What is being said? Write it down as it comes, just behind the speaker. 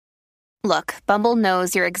Look, Bumble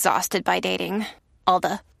knows you're exhausted by dating. All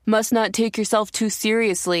the must not take yourself too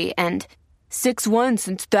seriously and 6'1"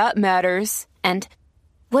 since that matters. And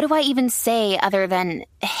what do I even say other than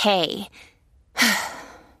hey?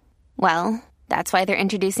 Well, that's why they're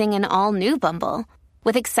introducing an all-new Bumble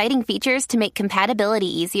with exciting features to make compatibility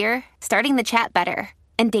easier, starting the chat better,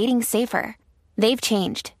 and dating safer. They've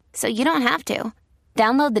changed, so you don't have to.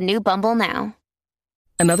 Download the new Bumble now.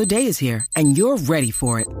 Another day is here, and you're ready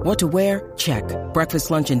for it. What to wear? Check.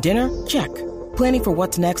 Breakfast, lunch, and dinner? Check. Planning for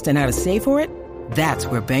what's next and how to save for it? That's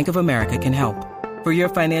where Bank of America can help. For your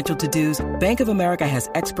financial to-dos, Bank of America has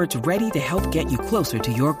experts ready to help get you closer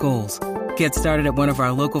to your goals. Get started at one of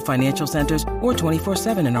our local financial centers or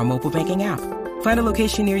 24/7 in our mobile banking app. Find a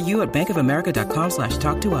location near you at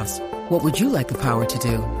bankofamerica.com/talktous. What would you like the power to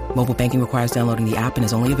do? Mobile banking requires downloading the app and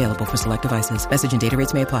is only available for select devices. Message and data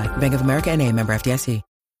rates may apply. Bank of America N.A., member FDIC.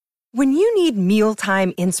 When you need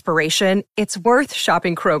mealtime inspiration, it's worth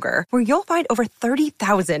shopping Kroger, where you'll find over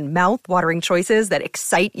 30,000 mouth-watering choices that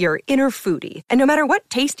excite your inner foodie. And no matter what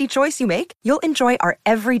tasty choice you make, you'll enjoy our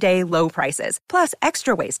everyday low prices, plus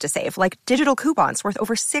extra ways to save, like digital coupons worth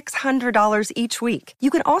over $600 each week. You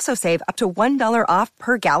can also save up to $1 off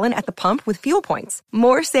per gallon at the pump with fuel points.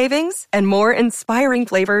 More savings and more inspiring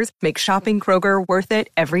flavors make shopping Kroger worth it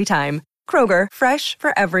every time. Kroger, fresh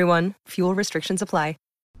for everyone. Fuel restrictions apply.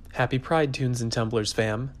 Happy Pride, Tunes and Tumblers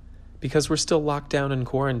fam. Because we're still locked down in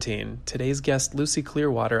quarantine, today's guest Lucy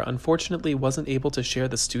Clearwater unfortunately wasn't able to share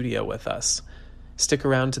the studio with us. Stick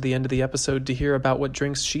around to the end of the episode to hear about what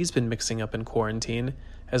drinks she's been mixing up in quarantine,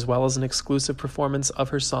 as well as an exclusive performance of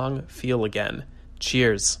her song Feel Again.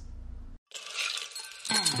 Cheers.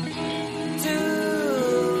 Tunes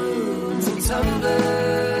and Tumblers.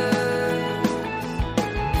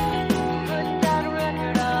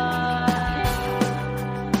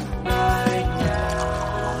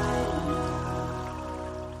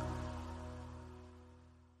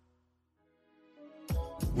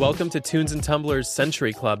 Welcome to Tunes and Tumblers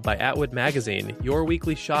Century Club by Atwood Magazine, your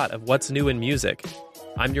weekly shot of what's new in music.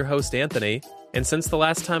 I'm your host, Anthony, and since the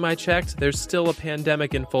last time I checked, there's still a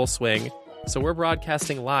pandemic in full swing, so we're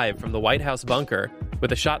broadcasting live from the White House bunker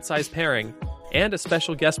with a shot-sized pairing and a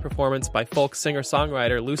special guest performance by folk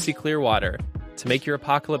singer-songwriter Lucy Clearwater to make your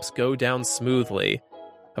apocalypse go down smoothly.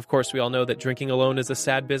 Of course, we all know that drinking alone is a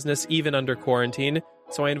sad business even under quarantine,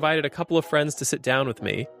 so I invited a couple of friends to sit down with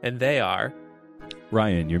me, and they are...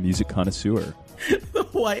 Ryan, your music connoisseur. The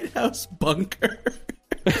White House bunker.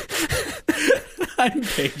 I'm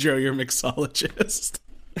Pedro, your mixologist.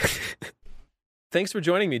 Thanks for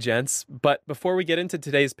joining me, gents. But before we get into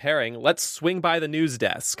today's pairing, let's swing by the news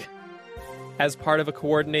desk. As part of a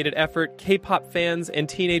coordinated effort, K-pop fans and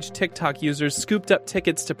teenage TikTok users scooped up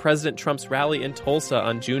tickets to President Trump's rally in Tulsa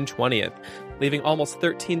on June 20th, leaving almost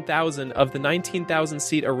 13,000 of the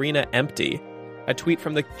 19,000-seat arena empty. A tweet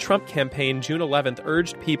from the Trump campaign June 11th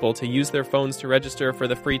urged people to use their phones to register for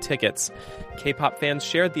the free tickets. K-pop fans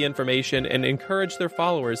shared the information and encouraged their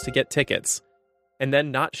followers to get tickets, and then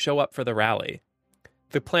not show up for the rally.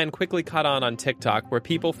 The plan quickly caught on TikTok, where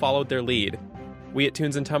people followed their lead. We at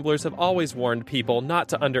Tunes and Tumblers have always warned people not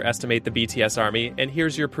to underestimate the BTS army, and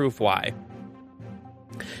here's your proof why.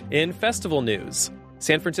 In festival news,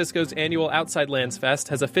 San Francisco's annual Outside Lands Fest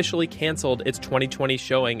has officially canceled its 2020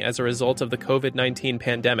 showing as a result of the COVID-19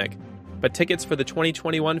 pandemic, but tickets for the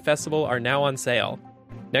 2021 festival are now on sale.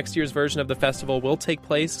 Next year's version of the festival will take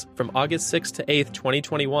place from August 6th to 8th,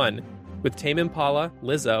 2021, with Tame Impala,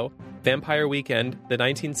 Lizzo, Vampire Weekend, the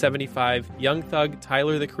 1975, Young Thug,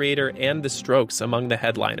 Tyler the Creator, and The Strokes among the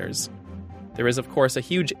headliners. There is, of course, a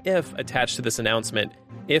huge if attached to this announcement,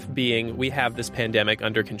 if being we have this pandemic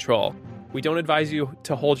under control. We don't advise you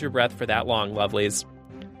to hold your breath for that long, lovelies.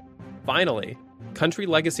 Finally, country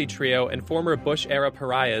legacy trio and former Bush-era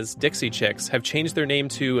pariahs Dixie Chicks have changed their name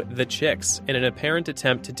to The Chicks in an apparent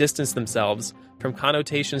attempt to distance themselves from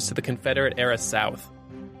connotations to the Confederate-era South.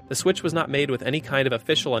 The switch was not made with any kind of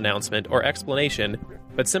official announcement or explanation,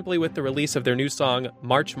 but simply with the release of their new song,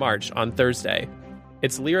 March March, on Thursday.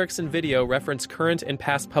 Its lyrics and video reference current and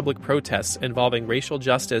past public protests involving racial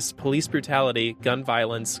justice, police brutality, gun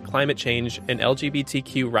violence, climate change, and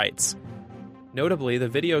LGBTQ rights. Notably, the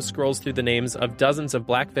video scrolls through the names of dozens of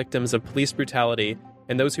black victims of police brutality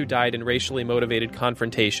and those who died in racially motivated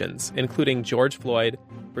confrontations, including George Floyd,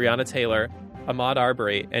 Breonna Taylor, Ahmaud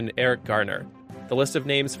Arbery, and Eric Garner. The list of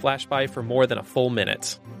names flashed by for more than a full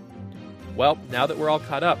minute. Well, now that we're all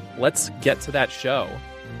caught up, let's get to that show.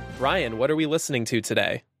 Ryan, what are we listening to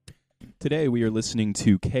today? Today we are listening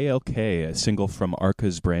to KLK, a single from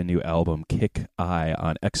Arca's brand new album Kick Eye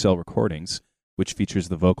on XL Recordings, which features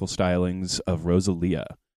the vocal stylings of Rosalia.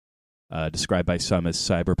 described by some as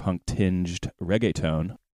cyberpunk-tinged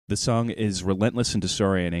reggaeton. The song is relentless and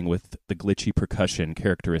disorienting with the glitchy percussion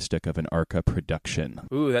characteristic of an Arca production.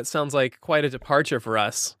 Ooh, that sounds like quite a departure for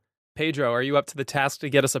us. Pedro, are you up to the task to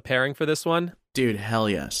get us a pairing for this one? Dude, hell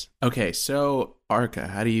yes. Okay, so Arca,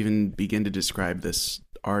 how do you even begin to describe this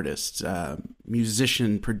artist?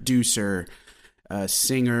 Musician, producer,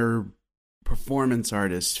 singer, performance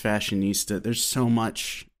artist, fashionista. There's so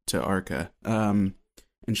much to Arca. And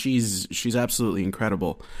she's absolutely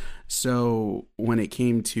incredible. So when it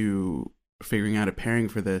came to figuring out a pairing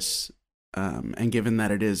for this, and given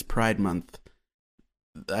that it is Pride Month,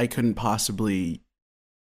 I couldn't possibly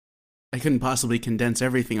condense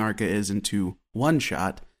everything Arca is into one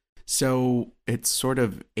shot. So it's sort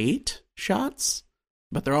of 8 shots,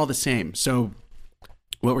 but they're all the same. So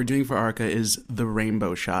what we're doing for Arca is the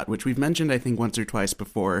rainbow shot, which we've mentioned, I think, once or twice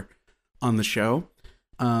before on the show.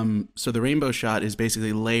 So the rainbow shot is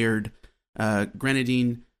basically layered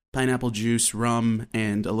grenadine, pineapple juice, rum,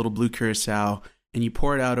 and a little blue curacao, and you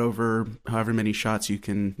pour it out over however many shots you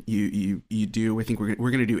do. I think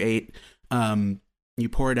we're gonna do 8. You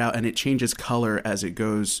pour it out, and it changes color as it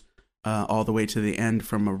goes all the way to the end,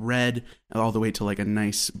 from a red all the way to like a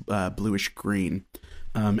nice bluish green,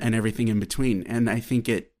 and everything in between. And I think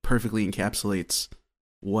it perfectly encapsulates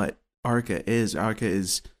what Arca is. Arca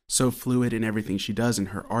is so fluid in everything she does, in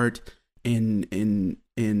her art, in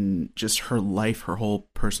just her life, her whole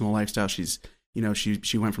personal lifestyle. She's,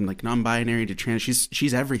 she went from like non-binary to trans.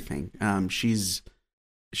 She's everything. She's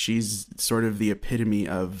sort of the epitome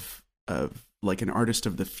of like an artist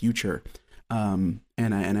of the future. And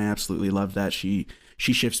I absolutely love that. She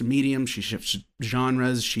shifts mediums, she shifts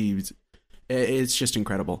genres. It's just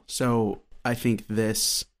incredible. So I think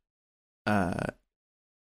this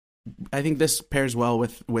pairs well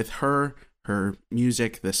with her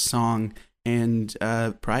music, this song, and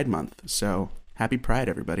Pride Month. So happy Pride,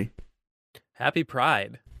 everybody. Happy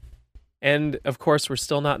Pride. And of course, we're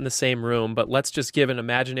still not in the same room, but let's just give an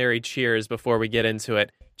imaginary cheers before we get into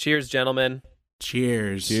it. Cheers, gentlemen.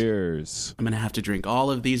 Cheers. Cheers. I'm going to have to drink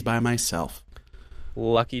all of these by myself.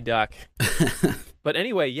 Lucky duck. But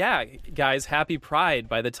anyway, yeah, guys, happy Pride.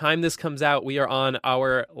 By the time this comes out, we are on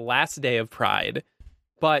our last day of Pride.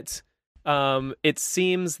 But it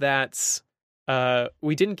seems that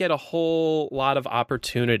we didn't get a whole lot of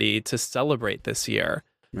opportunity to celebrate this year.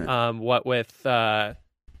 Right. What with the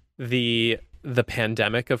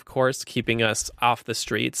pandemic, of course, keeping us off the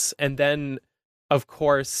streets, and then, of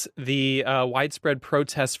course, the widespread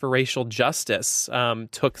protests for racial justice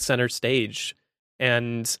took center stage.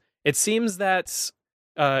 And it seems that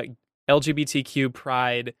LGBTQ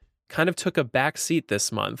Pride kind of took a back seat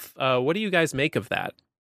this month. What do you guys make of that?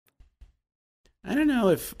 I don't know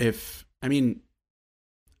if I mean,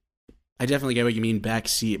 I definitely get what you mean, back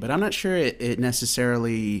seat, but I'm not sure it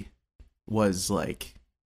necessarily was like,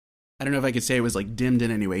 I don't know if I could say it was like dimmed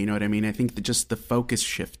in any way, you know what I mean? I think that just the focus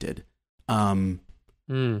shifted.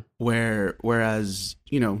 Whereas,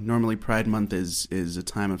 normally Pride Month is a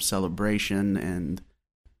time of celebration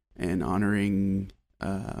and honoring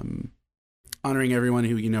everyone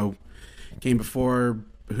who, came before,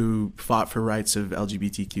 who fought for rights of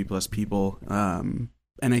LGBTQ plus people. And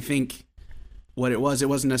I think what it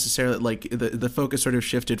wasn't necessarily like the focus sort of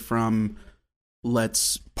shifted from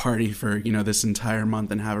let's party for, this entire month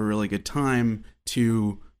and have a really good time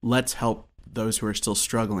to let's help those who are still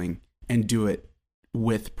struggling and do it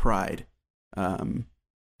with pride. And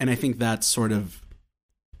I think that sort of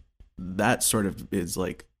is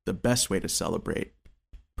like the best way to celebrate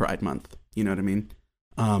Pride Month. You know what I mean?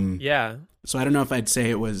 Yeah. So I don't know if I'd say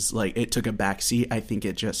it was like it took a backseat. I think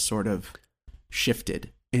it just sort of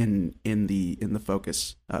shifted in the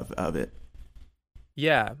focus of it.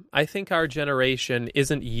 Yeah, I think our generation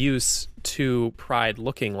isn't used to Pride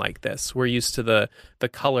looking like this. We're used to the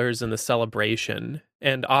colors and the celebration.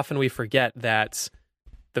 And often we forget that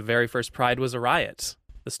the very first Pride was a riot,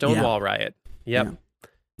 the Stonewall riot. Yep. Yeah,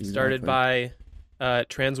 exactly. Started by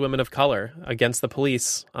trans women of color against the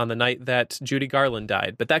police on the night that Judy Garland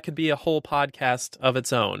died. But that could be a whole podcast of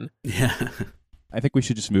its own. Yeah. I think we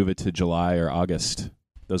should just move it to July or August.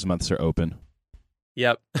 Those months are open.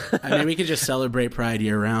 Yep. I mean, we could just celebrate Pride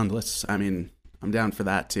year round. I'm down for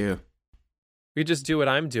that too. We just do what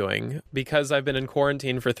I'm doing. Because I've been in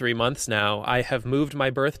quarantine for 3 months now, I have moved my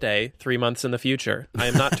birthday 3 months in the future. I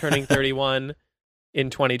am not turning 31 in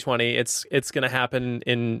 2020. It's going to happen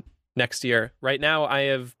in next year. Right now, I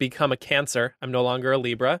have become a Cancer. I'm no longer a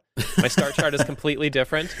Libra. My star chart is completely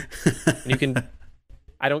different. And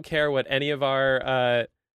I don't care what any of our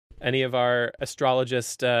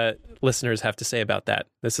astrologist listeners have to say about that.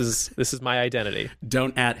 This is my identity.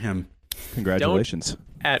 Don't at him. Congratulations.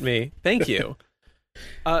 At me. Thank you.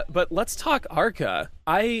 But let's talk Arca.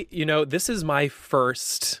 This is my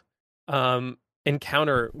first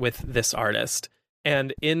encounter with this artist.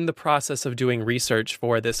 And in the process of doing research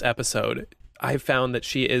for this episode, I found that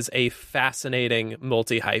she is a fascinating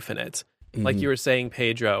multi-hyphenate. Mm-hmm. Like you were saying,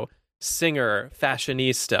 Pedro, singer,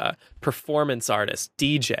 fashionista, performance artist,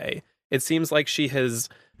 DJ. It seems like she has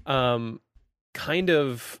kind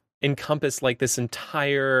of encompassed like this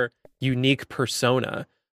entire unique persona.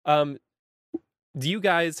 Do you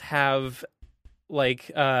guys have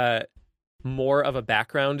like more of a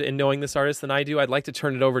background in knowing this artist than I do? I'd like to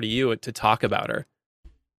turn it over to you to talk about her.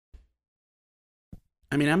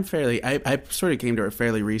 I mean, I sort of came to her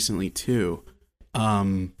fairly recently too.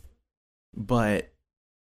 But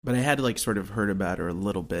I had like sort of heard about her a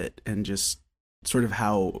little bit and just sort of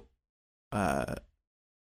how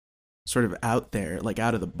sort of out there, like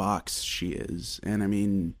out of the box she is. And I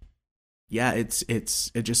mean, yeah, it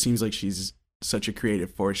just seems like she's such a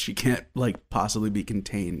creative force. She can't like possibly be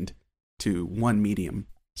contained to one medium.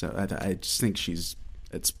 So I just think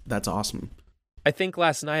that's awesome. I think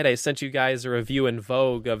last night I sent you guys a review in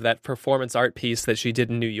Vogue of that performance art piece that she did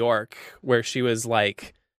in New York, where she was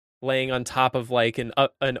like laying on top of like an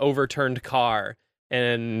overturned car,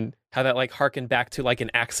 and how that like harkened back to like an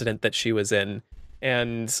accident that she was in.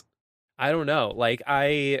 And I don't know, like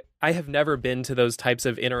I have never been to those types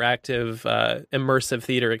of interactive, immersive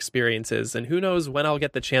theater experiences, and who knows when I'll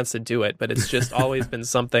get the chance to do it, but it's just always been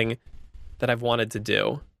something that I've wanted to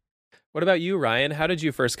do. What about you, Ryan? How did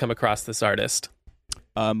you first come across this artist?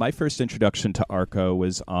 My first introduction to Arca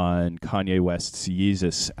was on Kanye West's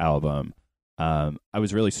Yeezus album. I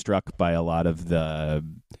was really struck by a lot of the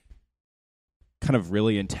kind of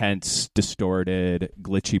really intense, distorted,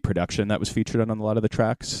 glitchy production that was featured on a lot of the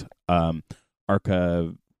tracks.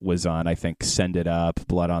 Arca was on, I think, Send It Up,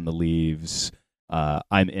 Blood on the Leaves,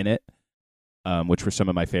 I'm In It, which were some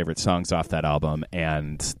of my favorite songs off that album.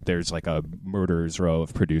 And there's like a murderer's row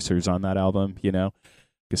of producers on that album, you know?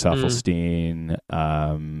 Gesaffelstein,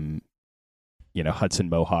 Hudson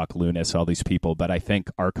Mohawk, Lunas, all these people. But I think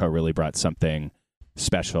Arca really brought something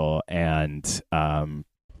special and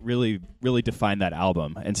really, really defined that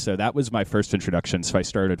album. And so that was my first introduction. So I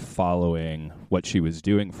started following what she was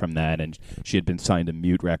doing from then. And she had been signed to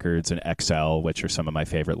Mute Records and XL, which are some of my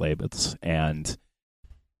favorite labels. And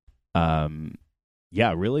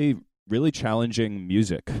really, really challenging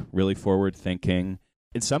music, really forward thinking.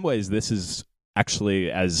 In some ways, this is actually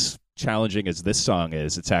as challenging as this song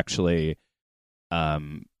is. It's actually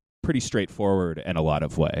pretty straightforward in a lot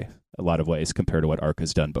of ways compared to what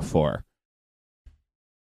Arca's done before.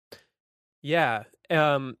 Yeah,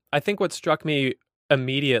 I think what struck me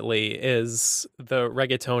immediately is the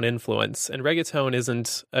reggaeton influence. And reggaeton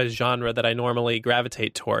isn't a genre that I normally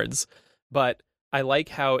gravitate towards, but I like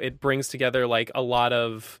how it brings together like a lot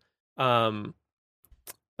of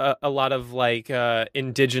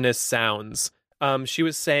indigenous sounds. She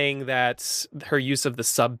was saying that her use of the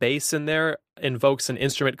sub bass in there invokes an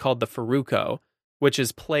instrument called the faruco, which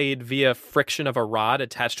is played via friction of a rod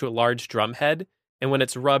attached to a large drum head. And when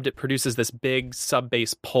it's rubbed, it produces this big sub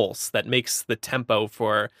bass pulse that makes the tempo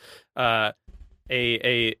for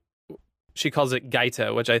she calls it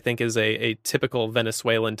gaita, which I think is a typical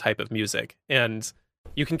Venezuelan type of music. And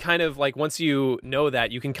you can kind of like, once you know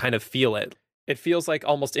that, you can kind of feel it. It feels like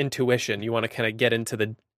almost intuition. You want to kind of get into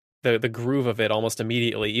the groove of it almost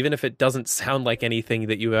immediately, even if it doesn't sound like anything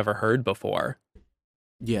that you've ever heard before.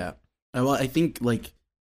 Yeah. Well, I think like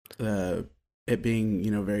it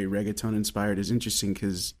being, very reggaeton inspired is interesting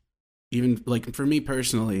because even like for me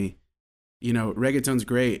personally, reggaeton's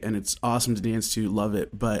great and it's awesome to dance to, love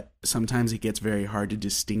it, but sometimes it gets very hard to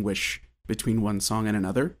distinguish between one song and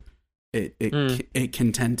another. It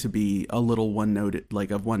can tend to be a little one note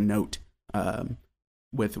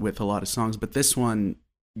with a lot of songs, but this one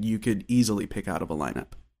you could easily pick out of a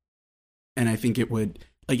lineup, and I think it could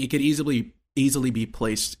easily be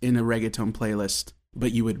placed in a reggaeton playlist,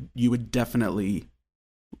 but you would definitely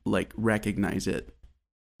like recognize it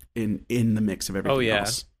in the mix of everything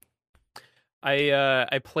else.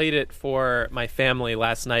 I played it for my family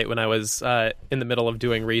last night when I was in the middle of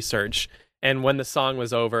doing research, and when the song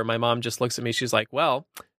was over, my mom just looks at me. She's like, "Well,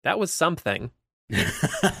 that was something."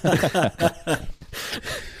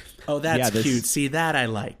 Oh, that's cute. See, that I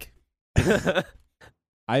like.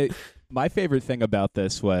 My favorite thing about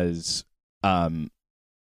this was, if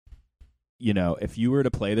you were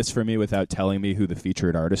to play this for me without telling me who the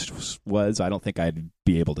featured artist was, I don't think I'd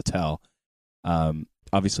be able to tell.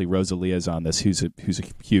 Obviously, Rosalia's on this, who's a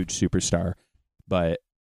huge superstar. But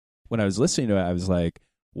when I was listening to it, I was like,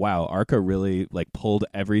 wow, Arca really like pulled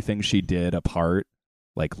everything she did apart,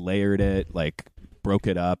 like layered it, like broke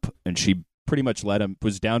it up, and she pretty much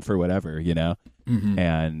was down for whatever, you know? Mm-hmm.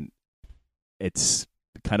 And it's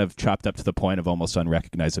kind of chopped up to the point of almost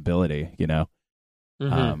unrecognizability, you know?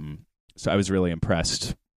 Mm-hmm. So I was really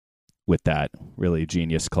impressed with that. Really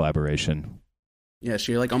genius collaboration. Yeah,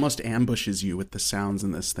 she like almost ambushes you with the sounds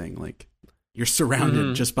in this thing. Like you're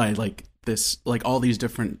surrounded just by like this, like all these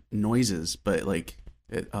different noises, but like,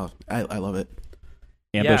 I love it.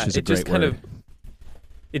 Ambush is a great word.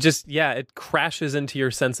 It crashes into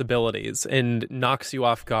your sensibilities and knocks you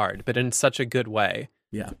off guard, but in such a good way.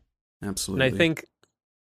 Yeah, absolutely. And I think,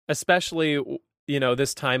 especially, you know,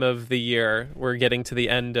 this time of the year, we're getting to the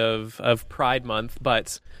end of Pride Month,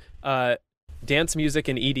 but dance music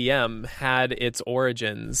and EDM had its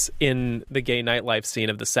origins in the gay nightlife scene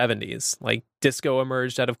of the 70s. Like, disco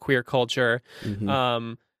emerged out of queer culture.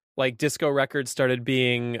 Mm-hmm. Like, disco records started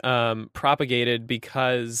being propagated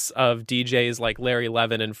because of DJs like Larry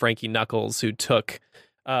Levin and Frankie Knuckles, who took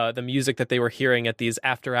the music that they were hearing at these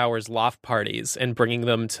after-hours loft parties and bringing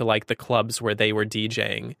them to, like, the clubs where they were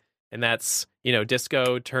DJing. And that's, you know,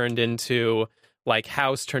 disco turned into... like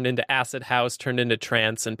house turned into acid house, turned into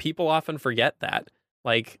trance, and people often forget that.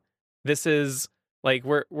 Like, this is like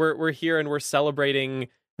we're here and we're celebrating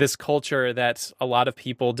this culture that a lot of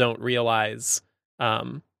people don't realize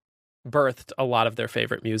birthed a lot of their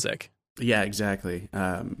favorite music. Yeah, exactly.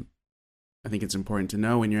 I think it's important to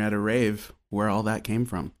know when you're at a rave where all that came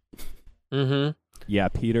from. Mm-hmm. Yeah,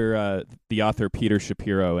 the author Peter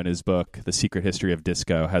Shapiro, in his book The Secret History of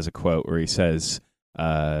Disco, has a quote where he says,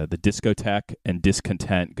 the discotheque and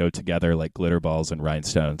discontent go together like glitter balls and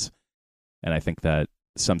rhinestones. And I think that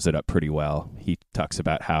sums it up pretty well. He talks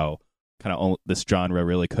about how kind of this genre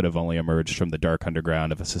really could have only emerged from the dark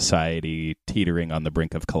underground of a society teetering on the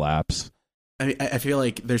brink of collapse. I feel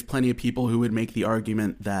like there's plenty of people who would make the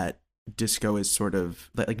argument that disco is sort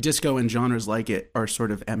of like disco and genres like it are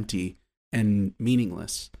sort of empty and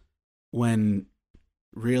meaningless, when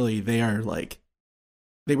really they are like,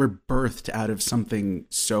 they were birthed out of something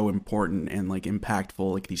so important and like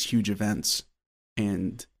impactful, like these huge events.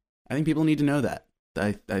 And I think people need to know that.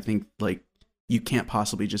 I think like you can't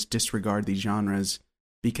possibly just disregard these genres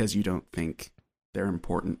because you don't think they're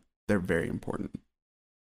important. They're very important.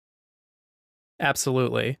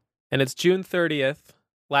 Absolutely. And it's June 30th,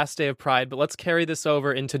 last day of Pride, but let's carry this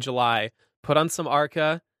over into July. Put on some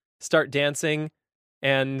Arca, start dancing,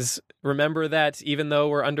 and remember that even though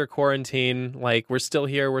we're under quarantine, like, we're still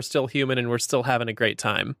here, we're still human, and we're still having a great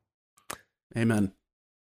time. Amen.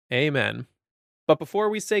 Amen. But before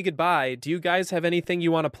we say goodbye, do you guys have anything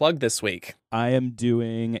you want to plug this week? I am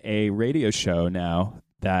doing a radio show now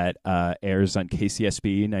that airs on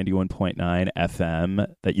KCSB 91.9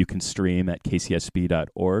 FM that you can stream at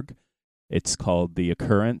kcsb.org. It's called The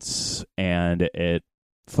Occurrence, and it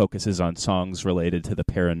focuses on songs related to the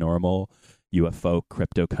paranormal, UFO,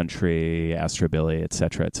 crypto country, astrobilly,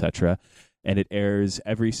 etc., etc. And it airs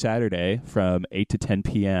every Saturday from 8 to 10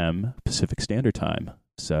 p.m. Pacific Standard Time.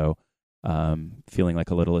 So feeling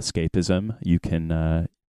like a little escapism, you can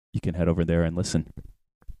head over there and listen.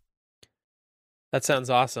 That sounds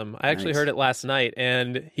awesome. I actually heard it last night,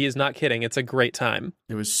 and he is not kidding. It's a great time.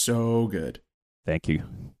 It was so good. Thank you.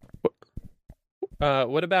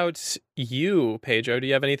 What about you, Pedro? Do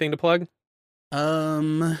you have anything to plug?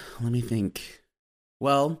 Let me think.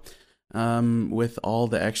 Well, with all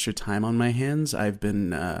the extra time on my hands, I've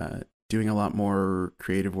been doing a lot more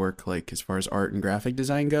creative work, like as far as art and graphic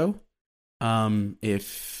design go.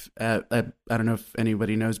 If I don't know if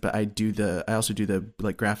anybody knows, but I also do the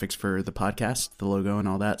like graphics for the podcast, the logo and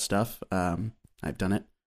all that stuff. I've done it.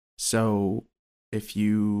 So if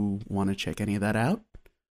you want to check any of that out,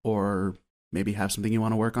 or maybe have something you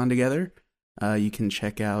want to work on together, you can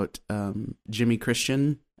check out Jimmy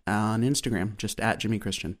Christian on Instagram, just at Jimmy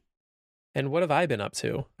Christian. And what have I been up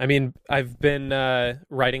to? I mean, I've been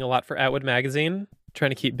writing a lot for Atwood Magazine,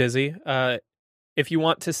 trying to keep busy. If you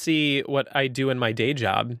want to see what I do in my day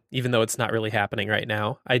job, even though it's not really happening right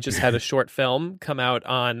now, I just had a short film come out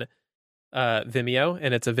on Vimeo,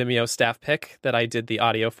 and it's a Vimeo staff pick that I did the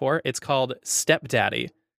audio for. It's called Stepdaddy,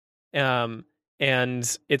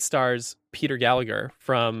 and it stars Peter Gallagher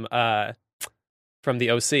from the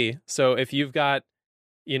OC. So if you've got,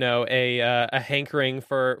 you know, a hankering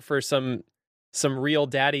for some real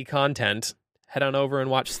daddy content, head on over and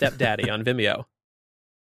watch Stepdaddy on Vimeo.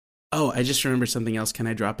 Oh, I just remembered something else. Can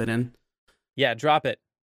I drop it in? Yeah, drop it.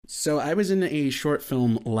 So I was in a short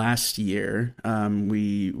film last year.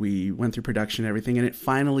 We went through production and everything, and it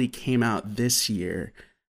finally came out this year.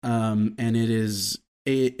 And it's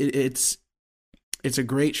it's a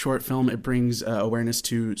great short film. It brings awareness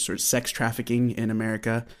to sort of sex trafficking in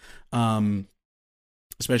America,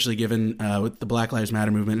 especially given with the Black Lives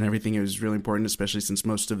Matter movement and everything. It was really important, especially since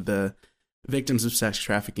most of the victims of sex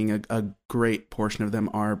trafficking, a great portion of them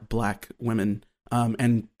are Black women,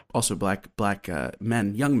 and also black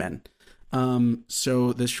men, young men.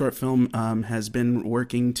 So this short film has been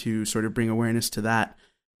working to sort of bring awareness to that,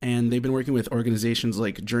 and they've been working with organizations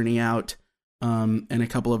like Journey Out, and a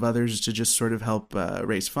couple of others to just sort of help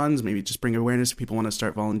raise funds, maybe just bring awareness if people want to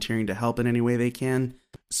start volunteering to help in any way they can.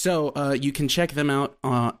 So you can check them out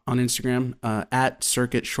on Instagram at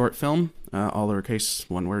Circuit Short Film, all lowercase,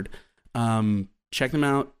 one word. Check them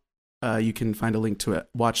out. You can find a link to it.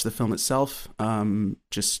 Watch the film itself.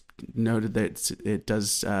 Just noted that it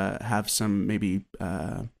does have some maybe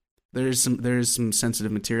there is some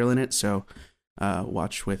sensitive material in it, so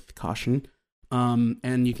watch with caution.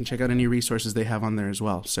 And you can check out any resources they have on there as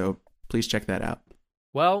well. So please check that out.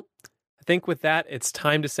 Well, I think with that, it's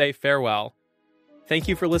time to say farewell. Thank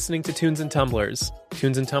you for listening to Tunes and Tumblers.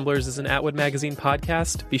 Tunes and Tumblers is an Atwood Magazine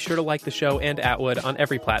podcast. Be sure to like the show and Atwood on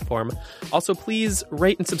every platform. Also, please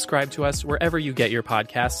rate and subscribe to us wherever you get your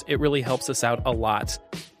podcasts. It really helps us out a lot.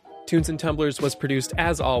 Tunes and Tumblers was produced,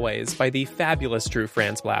 as always, by the fabulous Drew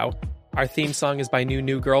Franzblau. Our theme song is by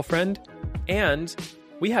New Girlfriend. And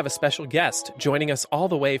we have a special guest joining us all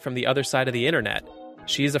the way from the other side of the internet.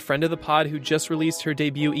 She is a friend of the pod who just released her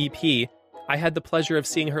debut EP. I had the pleasure of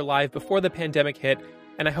seeing her live before the pandemic hit,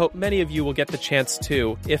 and I hope many of you will get the chance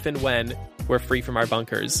too, if and when we're free from our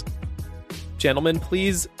bunkers. Gentlemen,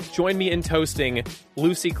 please join me in toasting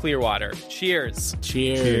Lucy Clearwater. Cheers.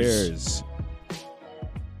 Cheers.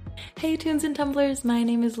 Hey Tunes and Tumblers, my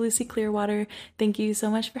name is Lucy Clearwater. Thank you so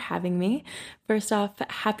much for having me. First off,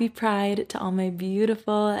 happy Pride to all my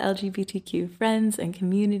beautiful LGBTQ friends and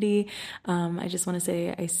community. I just want to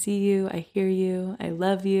say I see you, I hear you, I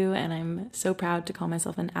love you, and I'm so proud to call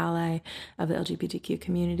myself an ally of the LGBTQ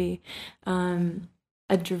community.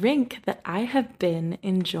 A drink that I have been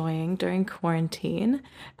enjoying during quarantine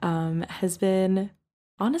has been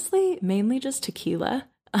honestly mainly just tequila.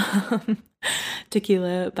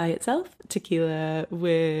 Tequila by itself, tequila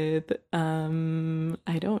with,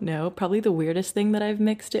 I don't know, probably the weirdest thing that I've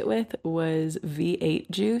mixed it with was V8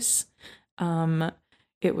 juice.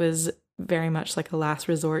 It was very much like a last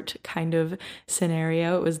resort kind of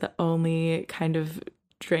scenario. It was the only kind of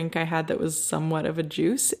drink I had that was somewhat of a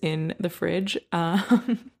juice in the fridge.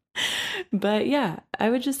 But yeah, I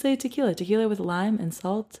would just say tequila with lime and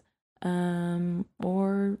salt,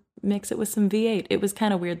 or mix it with some V8. It was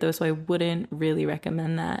kind of weird though, so I wouldn't really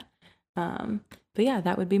recommend that. But yeah,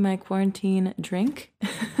 that would be my quarantine drink.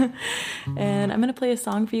 And I'm going to play a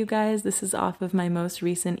song for you guys. This is off of my most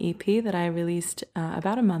recent EP that I released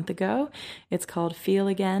about a month ago. It's called Feel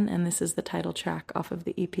Again, and this is the title track off of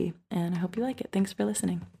the EP. And I hope you like it. Thanks for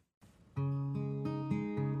listening.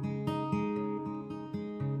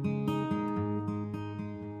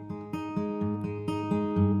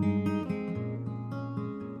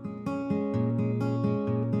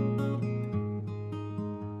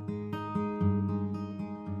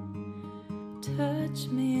 Touch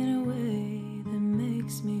me in a way that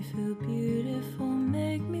makes me feel beautiful,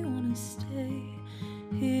 make me want to stay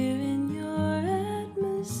here in your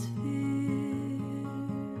atmosphere,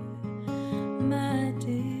 my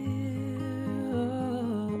dear.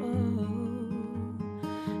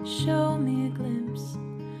 Show me a glimpse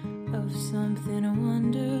of something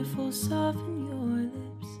wonderful, soften your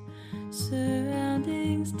lips,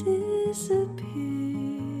 surroundings disappear,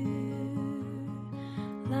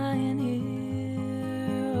 lying here.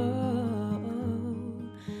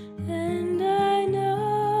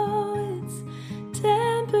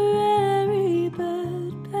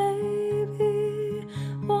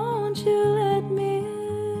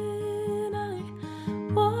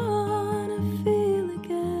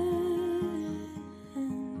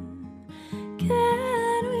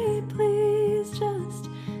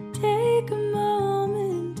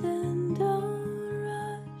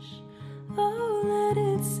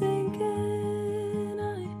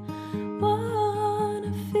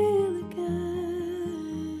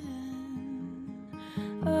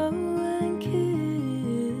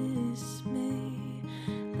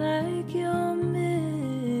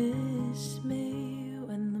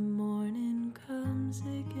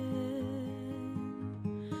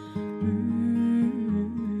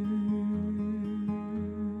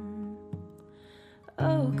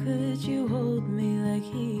 Oh, could you hold me like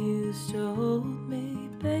he used to hold me?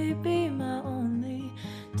 Baby, my only,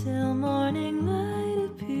 till morning light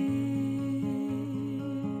appears.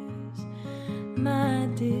 My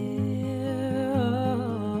dear,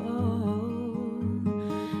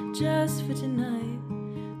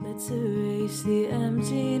 Let's erase the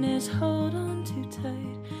emptiness, hold on too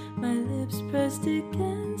tight. My lips pressed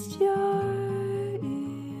against your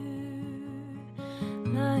ear,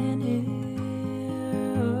 lying here.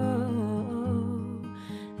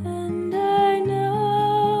 And I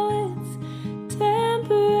know it's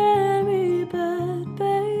temporary, but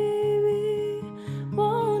baby,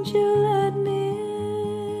 won't you let me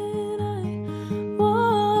in? I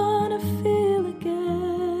wanna feel again.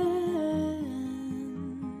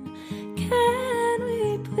 Can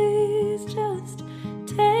we please just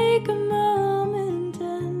take a moment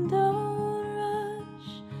and don't rush?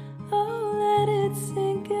 Oh, let it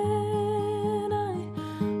sink in. I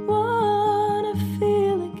wanna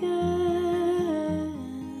feel again.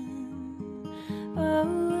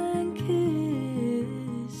 Oh, and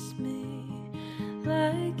kiss me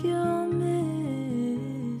like you'll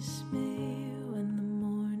miss me when the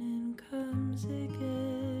morning comes again.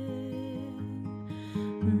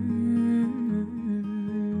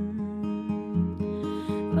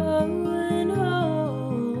 Oh, and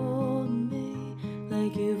hold me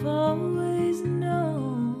like you've always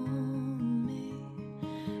known me,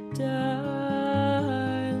 darling.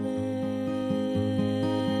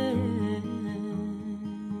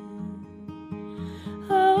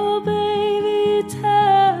 Oh, baby,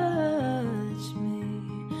 touch me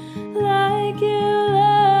like you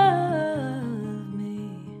love me.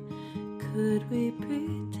 Could we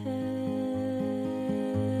pretend?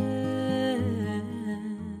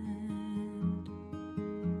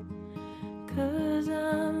 'Cause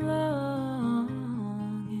I'm longing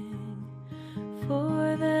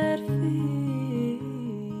for that feeling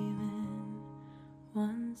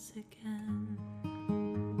once again.